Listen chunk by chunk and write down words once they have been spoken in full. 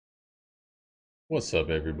What's up,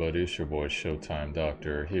 everybody? It's your boy Showtime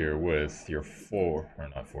Doctor here with your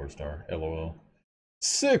not 4-star, LOL,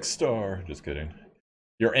 6-star, just kidding,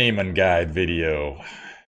 your Amon guide video,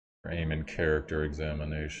 your Amon character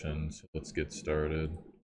examination. So let's get started.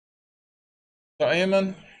 So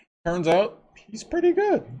Amon, turns out he's pretty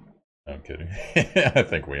good. No, I'm kidding. I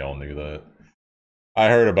think we all knew that. I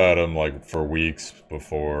heard about him like for weeks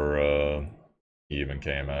before he even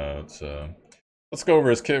came out, so let's go over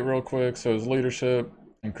his kit real quick. So his leadership,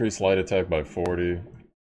 increased light attack by 40.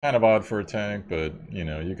 Kind of odd for a tank, but you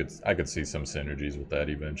know, I could see some synergies with that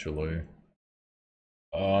eventually.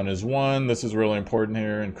 On his 1, this is really important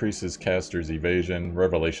here, increases caster's evasion.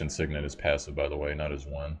 Revelation Signet is passive, by the way, not his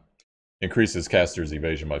 1. Increases caster's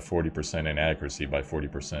evasion by 40% and accuracy by 40.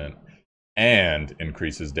 And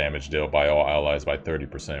increases damage dealt by all allies by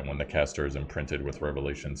 30% when the caster is imprinted with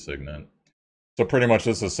Revelation Signet. So pretty much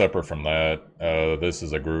this is separate from that. This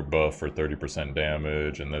is a group buff for 30%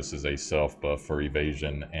 damage, and this is a self buff for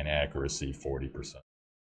evasion and accuracy 40%.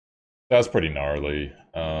 That's pretty gnarly.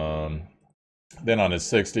 Then on his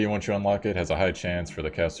 60, once you unlock it, has a high chance for the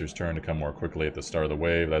caster's turn to come more quickly at the start of the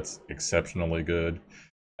wave. That's exceptionally good.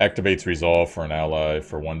 Activates Resolve for an ally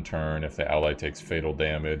for 1 turn. If the ally takes fatal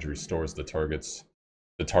damage, restores the target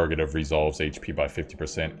of Resolve's HP by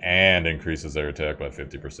 50% and increases their attack by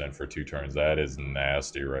 50% for 2 turns. That is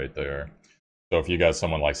nasty right there. So if you got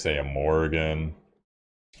someone like, say, a Morgan,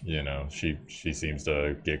 you know, she seems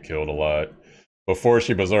to get killed a lot. Before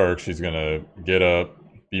she berserk, she's gonna get up,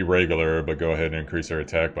 be regular, but go ahead and increase her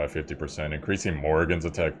attack by 50%. Increasing Morgan's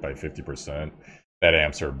attack by 50%. That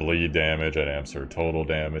amps her bleed damage, that amps her total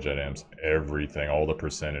damage, that amps everything, all the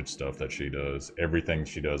percentage stuff that she does. Everything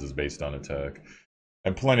she does is based on attack.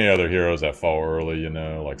 And plenty of other heroes that fall early, you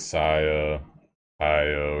know, like Saya,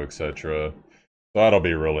 Io, etc. So that'll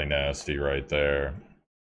be really nasty right there.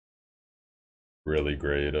 Really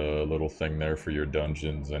great little thing there for your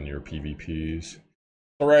dungeons and your PvPs.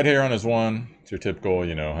 So right here on his 1, it's your typical,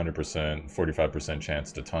 you know, 100%, 45%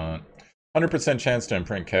 chance to taunt. 100% chance to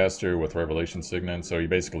imprint caster with Revelation Signet, so he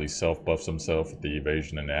basically self-buffs himself with the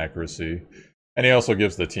evasion and accuracy. And he also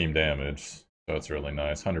gives the team damage, so it's really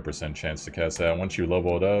nice. 100% chance to cast that. Once you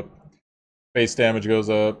level it up, base damage goes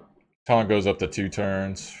up, taunt goes up to 2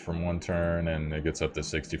 turns from 1 turn, and it gets up to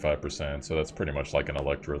 65%, so that's pretty much like an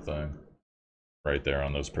Electro thing. Right there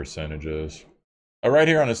on those percentages. Right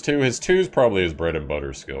here on his 2 is probably his bread and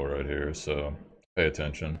butter skill right here, so pay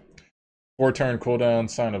attention. 4-turn cooldown,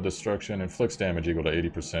 Sign of Destruction, inflicts damage equal to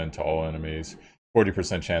 80% to all enemies,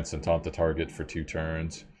 40% chance to taunt the target for 2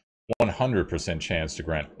 turns, 100% chance to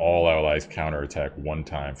grant all allies counterattack 1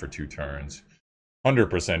 time for 2 turns,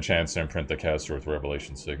 100% chance to imprint the caster with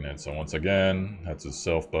Revelation Signet. So once again, that's his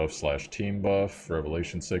self-buff / team buff,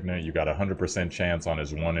 Revelation Signet. You got 100% chance on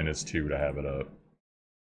his 1 and his 2 to have it up.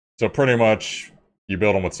 So pretty much, you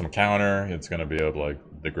build him with some counter, it's going to be up like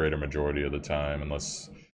the greater majority of the time, unless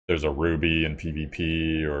there's a Ruby in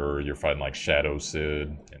PvP, or you're fighting like Shadow Sid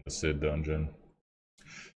in the Sid dungeon.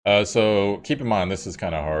 So keep in mind, this is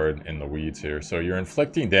kind of hard in the weeds here. So you're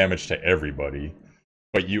inflicting damage to everybody,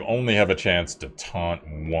 but you only have a chance to taunt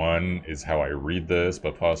 1, is how I read this,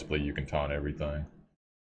 but possibly you can taunt everything.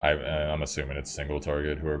 I'm assuming it's single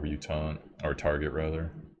target, whoever you taunt, or target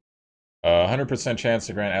rather. 100% chance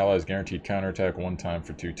to grant allies guaranteed counterattack 1 time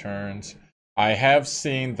for 2 turns. I have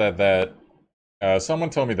seen that someone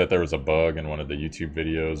told me that there was a bug in one of the YouTube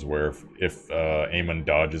videos where if Amon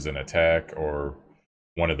dodges an attack, or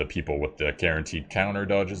one of the people with the guaranteed counter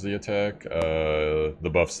dodges the attack, the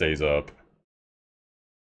buff stays up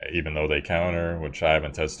even though they counter, which I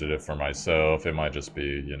haven't tested it for myself. It might just be,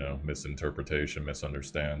 you know, misinterpretation,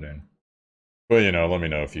 misunderstanding. But, you know, let me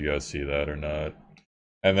know if you guys see that or not.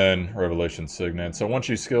 And then Revelation Signet. So once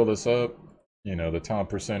you skill this up, you know, the taunt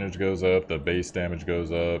percentage goes up, the base damage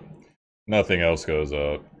goes up, nothing else goes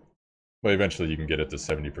up. But eventually you can get it to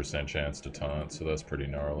 70% chance to taunt, so that's pretty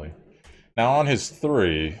gnarly. Now on his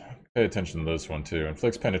 3, pay attention to this one too.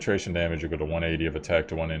 Inflicts penetration damage equal to 180 of attack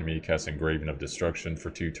to 1 enemy, casting Graven of Destruction for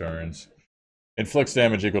 2 turns. Inflicts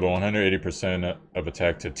damage equal to 180% of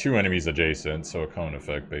attack to 2 enemies adjacent, so a cone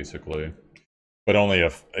effect basically. But only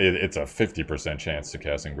it's a 50% chance to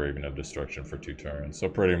cast Engraven of Destruction for 2 turns. So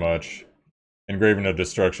pretty much, Engraven of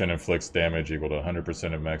Destruction inflicts damage equal to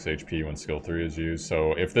 100% of max HP when skill 3 is used.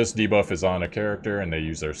 So if this debuff is on a character and they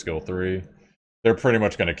use their skill 3, they're pretty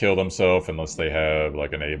much going to kill themselves unless they have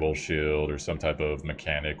like an able shield or some type of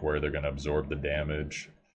mechanic where they're going to absorb the damage.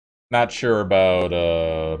 Not sure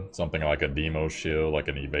about something like a demo shield, like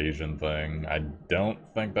an evasion thing. I don't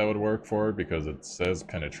think that would work for it because it says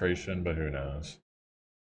penetration, but who knows.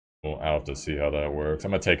 Well, I'll have to see how that works.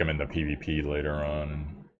 I'm gonna take him into PvP later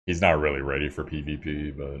on. He's not really ready for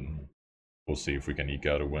PvP, but we'll see if we can eke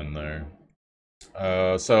out a win there.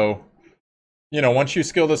 So, you know, once you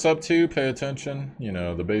skill this up too, pay attention. You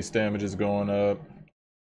know, the base damage is going up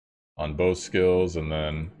on both skills, and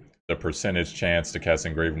then the percentage chance to cast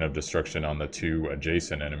Engraving of Destruction on the 2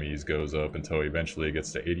 adjacent enemies goes up until eventually it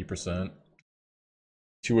gets to 80%.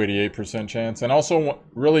 288% chance. And also,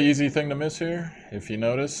 really easy thing to miss here, if you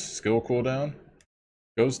notice, skill cooldown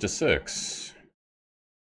goes to 6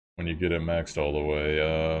 when you get it maxed all the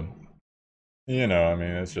way. You know, I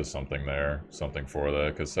mean, it's just something there, something for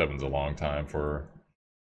that, because 7's a long time for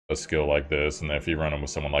a skill like this, and if you run them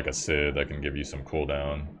with someone like a Sid, that can give you some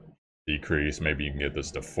cooldown decrease. Maybe you can get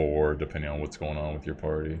this to 4, depending on what's going on with your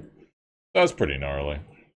party. That's pretty gnarly.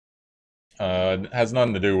 It has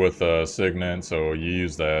nothing to do with Signet, so you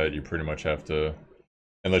use that, you pretty much have to,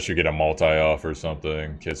 unless you get a multi-off or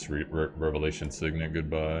something, kiss Revelation Signet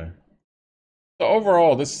goodbye. So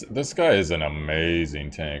overall, this guy is an amazing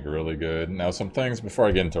tank, really good. Now some things, before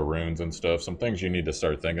I get into runes and stuff, some things you need to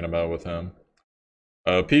start thinking about with him.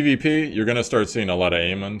 PvP, you're going to start seeing a lot of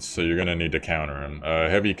Amons, so you're going to need to counter him.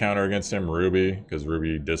 Heavy counter against him, Ruby, because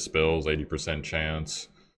Ruby dispels, 80% chance.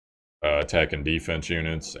 Attack and defense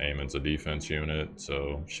units, Amon's a defense unit,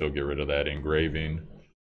 so she'll get rid of that engraving.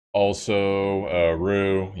 Also,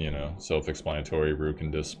 Rue, you know, self-explanatory, Rue can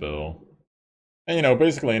dispel. And, you know,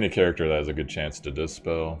 basically any character that has a good chance to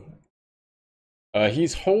dispel.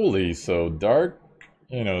 He's holy, so dark,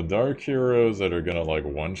 you know, dark heroes that are gonna, like,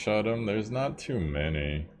 one-shot him, there's not too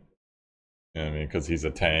many. You know what I mean, because he's a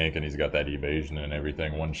tank and he's got that evasion and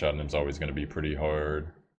everything, one-shotting him's always gonna be pretty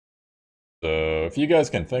hard. So, if you guys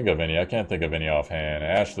can think of any, I can't think of any offhand.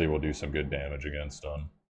 Ashley will do some good damage against him.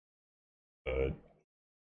 But,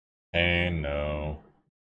 Kane, no.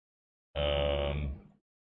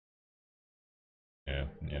 Yeah,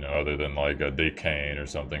 you know, other than like a Dick Kane or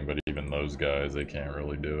something, but even those guys, they can't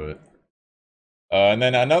really do it. And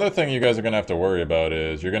then another thing you guys are going to have to worry about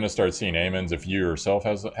is you're going to start seeing Amons if you yourself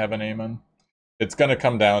have an Amon. It's going to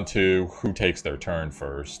come down to who takes their turn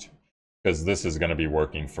first, because this is going to be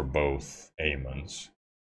working for both Amons.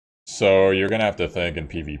 So you're going to have to think in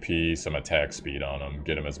PvP some attack speed on them,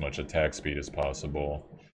 get them as much attack speed as possible,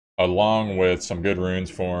 along with some good runes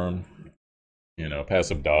for them. You know,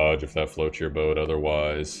 passive dodge if that floats your boat,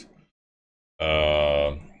 otherwise.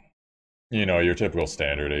 You know, your typical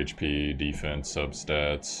standard HP, defense,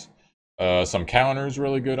 substats. Some counters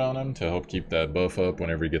really good on him to help keep that buff up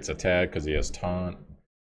whenever he gets attacked, because he has taunt.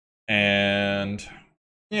 And,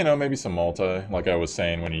 you know, maybe some multi. Like I was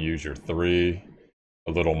saying, when you use your 3,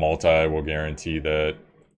 a little multi will guarantee that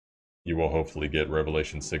you will hopefully get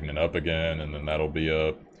Revelation Signet up again, and then that'll be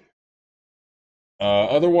up.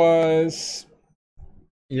 Otherwise,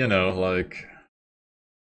 you know, like,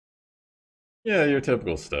 yeah, your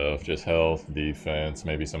typical stuff. Just health, defense,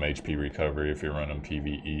 maybe some HP recovery if you're running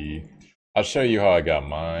PvE. I'll show you how I got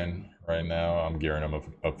mine right now. I'm gearing him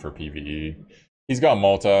up for PvE. He's got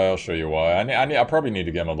multi, I'll show you why. I probably need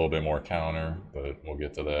to get him a little bit more counter, but we'll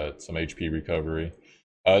get to that. Some HP recovery.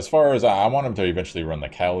 As far as I want him to eventually run the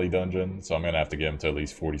Cali dungeon, so I'm going to have to get him to at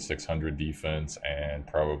least 4,600 defense and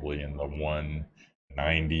probably in the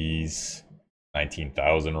 190s.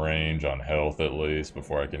 19,000 range on health at least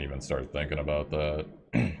before I can even start thinking about that.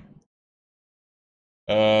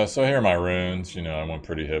 So here are my runes. You know, I went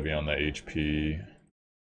pretty heavy on the HP.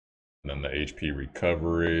 And then the HP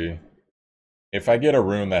recovery. If I get a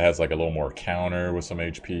rune that has like a little more counter with some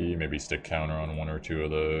HP, maybe stick counter on 1 or 2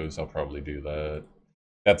 of those, I'll probably do that.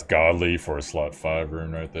 That's godly for a slot 5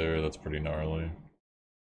 rune right there. That's pretty gnarly.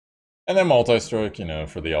 And then multi-strike, you know,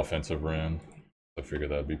 for the offensive rune. I figure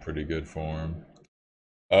that'd be pretty good for him.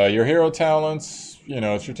 Your hero talents, you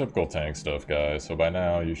know, it's your typical tank stuff, guys. So by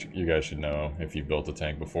now, you guys should know if you've built a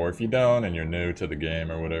tank before. If you don't and you're new to the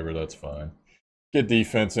game or whatever, that's fine. Get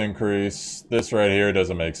defense increase. This right here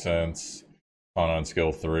doesn't make sense on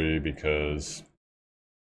skill 3 because,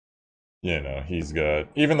 you know, he's got,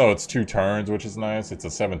 even though it's 2 turns, which is nice, it's a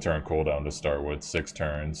 7-turn cooldown to start with, 6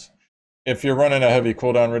 turns. If you're running a heavy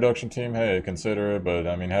cooldown reduction team, hey, consider it, but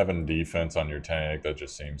I mean, having defense on your tank, that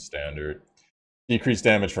just seems standard. Decreased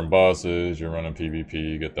damage from bosses, you're running PvP,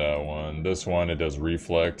 you get that one. This one, it does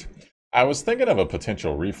reflect. I was thinking of a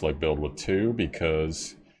potential reflect build with 2,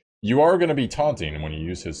 because you are going to be taunting when you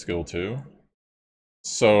use his skill 2.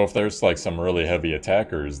 So if there's like some really heavy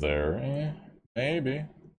attackers there, maybe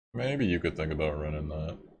you could think about running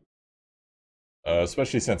that.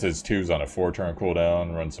 Especially since his 2's on a 4-turn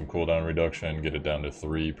cooldown, run some cooldown reduction, get it down to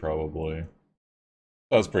 3 probably.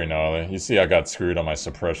 That was pretty gnarly. You see I got screwed on my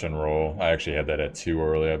suppression roll. I actually had that at 2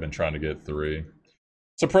 early. I've been trying to get 3.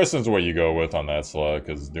 Suppression's what you go with on that slot,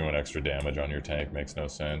 because doing extra damage on your tank makes no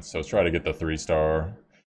sense. So try to get the 3-star.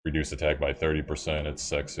 Reduce attack by 30%. It's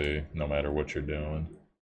sexy, no matter what you're doing.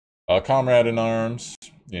 Comrade in Arms.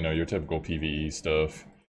 You know, your typical PvE stuff.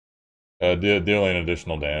 Dealing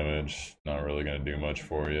additional damage. Not really going to do much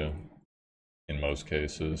for you. In most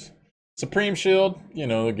cases. Supreme Shield. You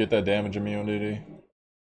know, get that damage immunity.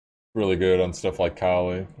 Really good on stuff like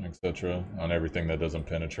Kali, etc. On everything that doesn't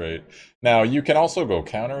penetrate. Now, you can also go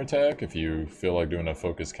counterattack if you feel like doing a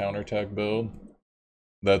focused counterattack build.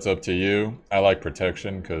 That's up to you. I like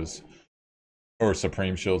protection because... Or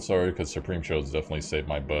Supreme Shield, sorry, because Supreme Shield's definitely saved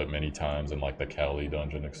my butt many times in like the Kali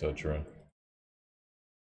dungeon, etc.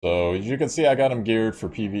 So, as you can see, I got them geared for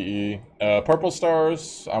PvE. Purple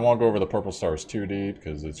Stars, I won't go over the Purple Stars too deep,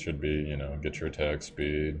 because it should be, you know, get your attack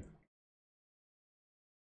speed.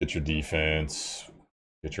 Get your defense,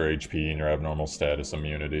 get your HP and your abnormal status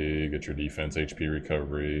immunity, get your defense HP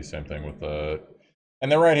recovery, same thing with that.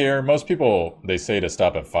 And then right here, most people, they say to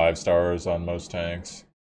stop at 5 stars on most tanks.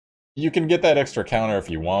 You can get that extra counter if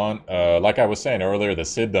you want. Like I was saying earlier, the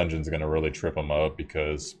Sid dungeon's going to really trip them up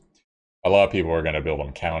because a lot of people are going to build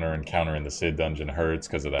them counter, and countering the Sid dungeon hurts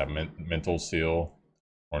because of that mental seal,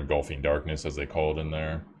 or engulfing darkness as they call it in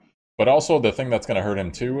there. But also the thing that's going to hurt him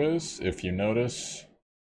too is, if you notice...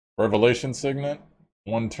 Revelation Signet,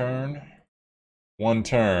 1 turn. 1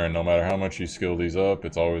 turn, no matter how much you skill these up,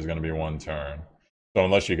 it's always going to be 1 turn. So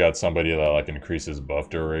unless you got somebody that like increases buff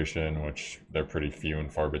duration, which they're pretty few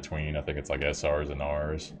and far between, I think it's like SRs and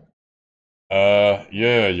Rs.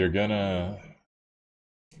 Yeah, you're gonna...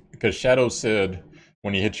 Because Shadow Sid,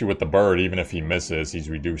 when he hits you with the bird, even if he misses, he's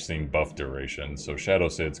reducing buff duration. So Shadow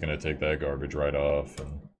Sid's gonna take that garbage right off,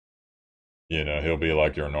 and... You know, he'll be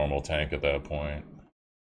like your normal tank at that point.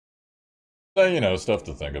 So, you know, stuff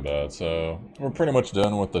to think about. So, we're pretty much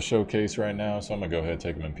done with the showcase right now, so I'm gonna go ahead and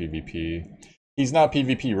take him in PvP. He's not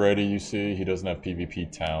PvP ready, you see. He doesn't have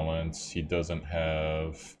PvP talents. He doesn't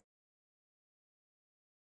have...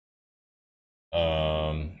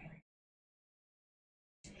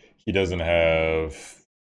 He doesn't have...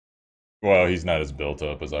 Well, he's not as built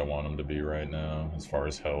up as I want him to be right now, as far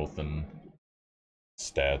as health and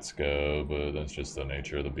stats go, but that's just the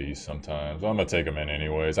nature of the beast sometimes. I'm gonna take him in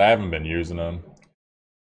anyways. I haven't been using him.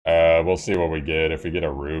 We'll see what we get. If we get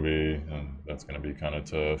a ruby, then that's gonna be kind of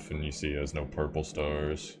tough. And you see he has no purple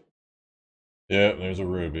stars. Yeah, there's a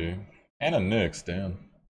ruby. And a Nyx, damn.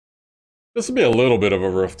 This will be a little bit of a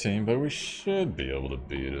rough team, but we should be able to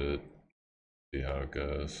beat it. See how it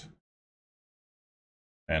goes.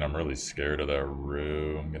 Man, I'm really scared of that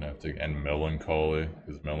Rue. I'm gonna have to... And Melancholy,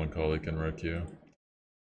 because Melancholy can wreck you.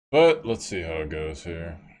 But, let's see how it goes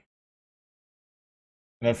here.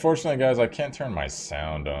 And unfortunately, guys, I can't turn my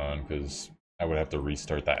sound on, because I would have to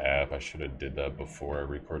restart the app. I should have did that before I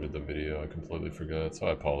recorded the video. I completely forgot, so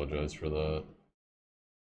I apologize for that.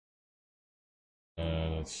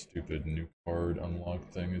 That stupid new card unlock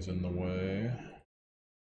thing is in the way.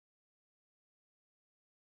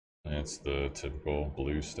 That's the typical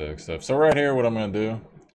blue stack stuff. So right here, what I'm going to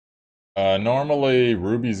do. Normally,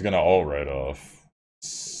 Ruby's going to ult right off.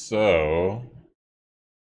 So,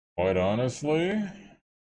 quite honestly,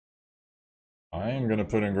 I am going to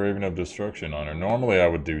put Engraving of Destruction on her. Normally, I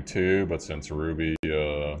would do 2, but since Ruby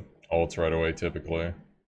ults right away typically,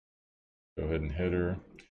 go ahead and hit her.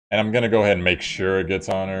 And I'm going to go ahead and make sure it gets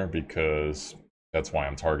on her, because that's why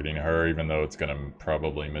I'm targeting her, even though it's going to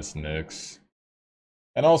probably miss Nyx.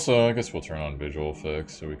 And also, I guess we'll turn on visual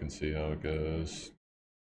effects so we can see how it goes.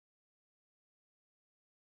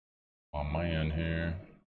 On my end here.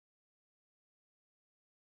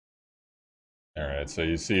 Alright, so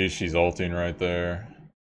you see she's ulting right there.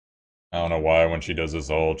 I don't know why when she does this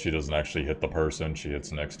ult, she doesn't actually hit the person, she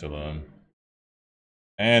hits next to them.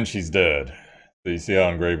 And she's dead. So you see how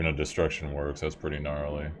Engraving of Destruction works, that's pretty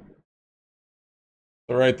gnarly.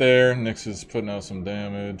 So right there, Nyx is putting out some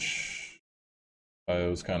damage. I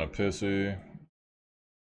was kind of pissy.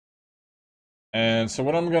 And so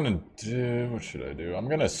what I'm gonna do, what should I do? I'm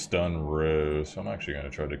gonna stun Rose, so I'm actually gonna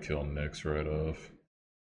try to kill Nyx right off.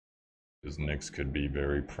 Because Nyx could be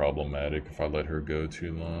very problematic if I let her go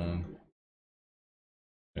too long.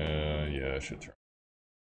 Yeah, I should turn.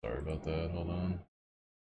 Sorry about that, hold on.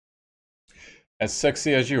 As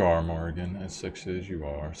sexy as you are, Morgan, as sexy as you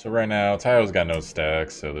are. So right now, Tayo's got no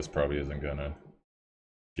stacks, so this probably isn't gonna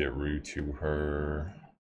get rude to her.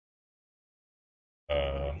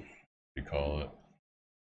 What do you call it?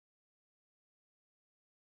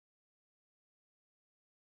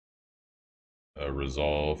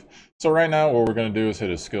 resolve. So right now what we're going to do is hit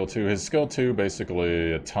his skill 2. His skill 2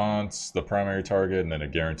 basically it taunts the primary target and then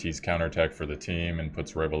it guarantees counterattack for the team and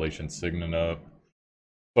puts Revelation Signet up.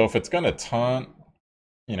 So if it's going to taunt,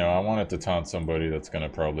 you know, I want it to taunt somebody that's going to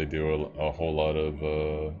probably do a whole lot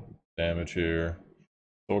of damage here.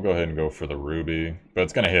 So we'll go ahead and go for the Ruby. But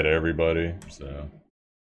it's going to hit everybody, so...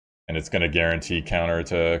 And it's going to guarantee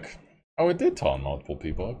counterattack. Oh, it did taunt multiple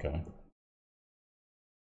people, okay.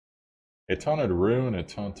 It taunted Rue and it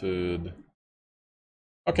taunted...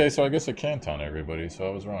 Okay, so I guess it can taunt everybody, so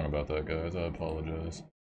I was wrong about that, guys. I apologize.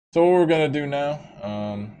 So what we're going to do now,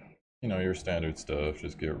 you know, your standard stuff.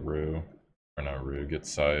 Just get Rue. Or not Rue, get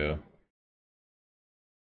Saya.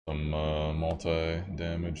 Some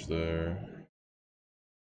multi-damage there.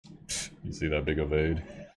 You see that big evade?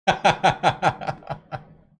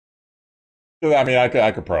 I mean,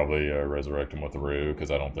 I could probably resurrect him with Rue,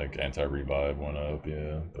 because I don't think anti-revive went up,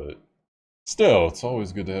 yeah. But still, it's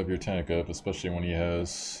always good to have your tank up, especially when he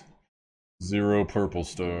has 0 purple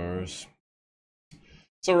stars.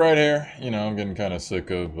 So right here, you know, I'm getting kind of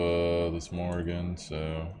sick of this Morgan, so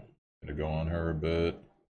I'm going to go on her a bit.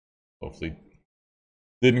 Hopefully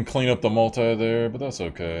didn't clean up the multi there, but that's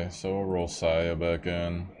okay. So we'll roll Saya back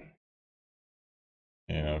in.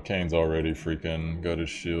 You know, Kane's already freaking got his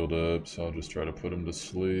shield up, so I'll just try to put him to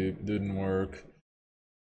sleep. Didn't work.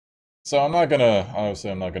 So I'm not gonna,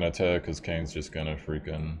 obviously I'm not gonna attack because Kane's just gonna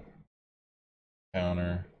freaking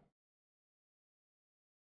counter.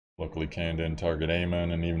 Luckily Kane didn't target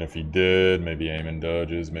Amon, and even if he did, maybe Amon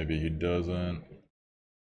dodges, maybe he doesn't.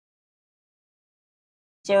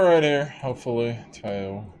 So right here, hopefully,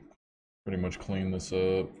 Tayo pretty much clean this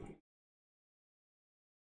up.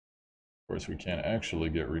 Of course, we can't actually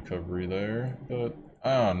get recovery there, but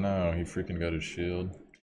oh no, he freaking got his shield.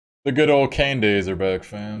 The good old Kane days are back,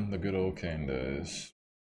 fam. The good old Kane days.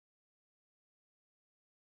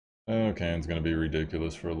 Oh, Kane's gonna be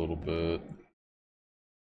ridiculous for a little bit.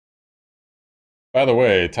 By the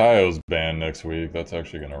way, Tayo's banned next week. That's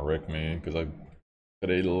actually gonna wreck me because I put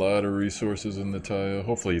a lot of resources in the Tayo.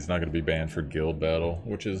 Hopefully, he's not gonna be banned for guild battle,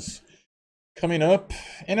 which is coming up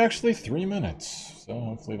in actually 3 minutes. So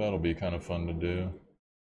hopefully that'll be kind of fun to do.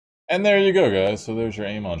 And there you go, guys. So there's your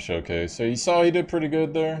Amon showcase. So you saw he did pretty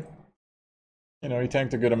good there. You know, he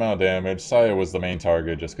tanked a good amount of damage. Saya was the main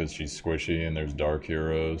target just because she's squishy and there's dark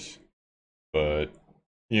heroes. But,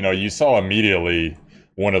 you know, you saw immediately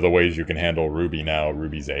one of the ways you can handle Ruby now,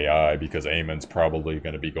 Ruby's AI, because Amon's probably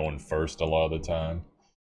going to be going first a lot of the time.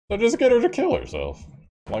 So just get her to kill herself,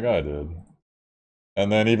 like I did.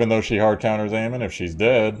 And then even though she hard counters Amon, if she's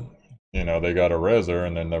dead, you know, they got a res her,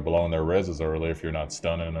 and then they're blowing their reses early if you're not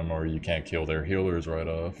stunning them or you can't kill their healers right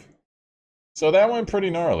off. So that went pretty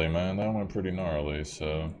gnarly, man. That went pretty gnarly.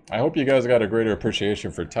 So I hope you guys got a greater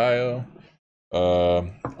appreciation for Tayo.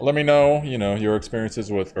 Let me know, you know, your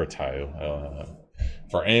experiences with, or Tayo,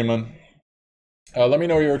 for Amon. Let me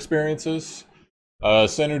know your experiences,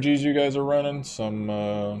 synergies you guys are running,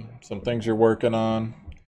 some things you're working on.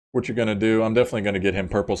 What you're gonna do? I'm definitely gonna get him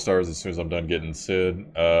purple stars as soon as I'm done getting Sid.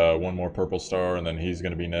 1 more purple star, and then he's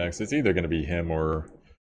gonna be next. It's either gonna be him or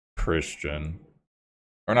Christian,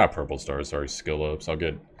 or not purple stars. Sorry, skill ups. I'll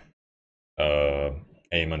get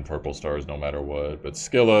Amon purple stars no matter what. But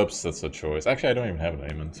skill ups, that's a choice. Actually, I don't even have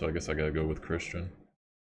an Amon, so I guess I gotta go with Christian.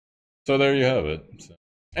 So there you have it. So,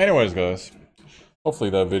 anyways, guys, hopefully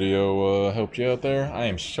that video helped you out there. I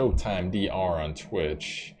am Showtimedr on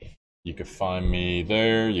Twitch. You can find me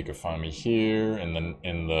there. You can find me here in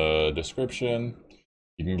the description.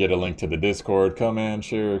 You can get a link to the Discord. Come in,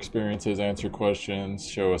 share your experiences, answer questions,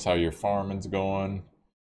 show us how your farming's going.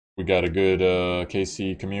 We got a good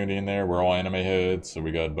KC community in there. We're all anime heads, so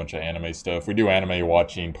we got a bunch of anime stuff. We do anime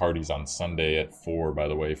watching parties on Sunday at 4, by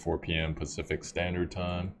the way, 4 p.m. Pacific Standard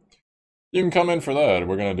Time. You can come in for that.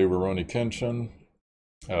 We're gonna do Rurouni Kenshin,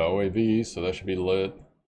 OAV, so that should be lit.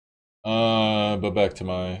 But back to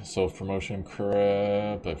my self-promotion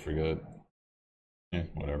crap. I forgot. Yeah,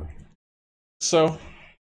 whatever. So,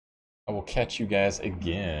 I will catch you guys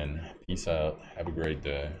again. Peace out. Have a great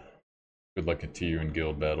day. Good luck to you in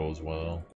guild battle as well.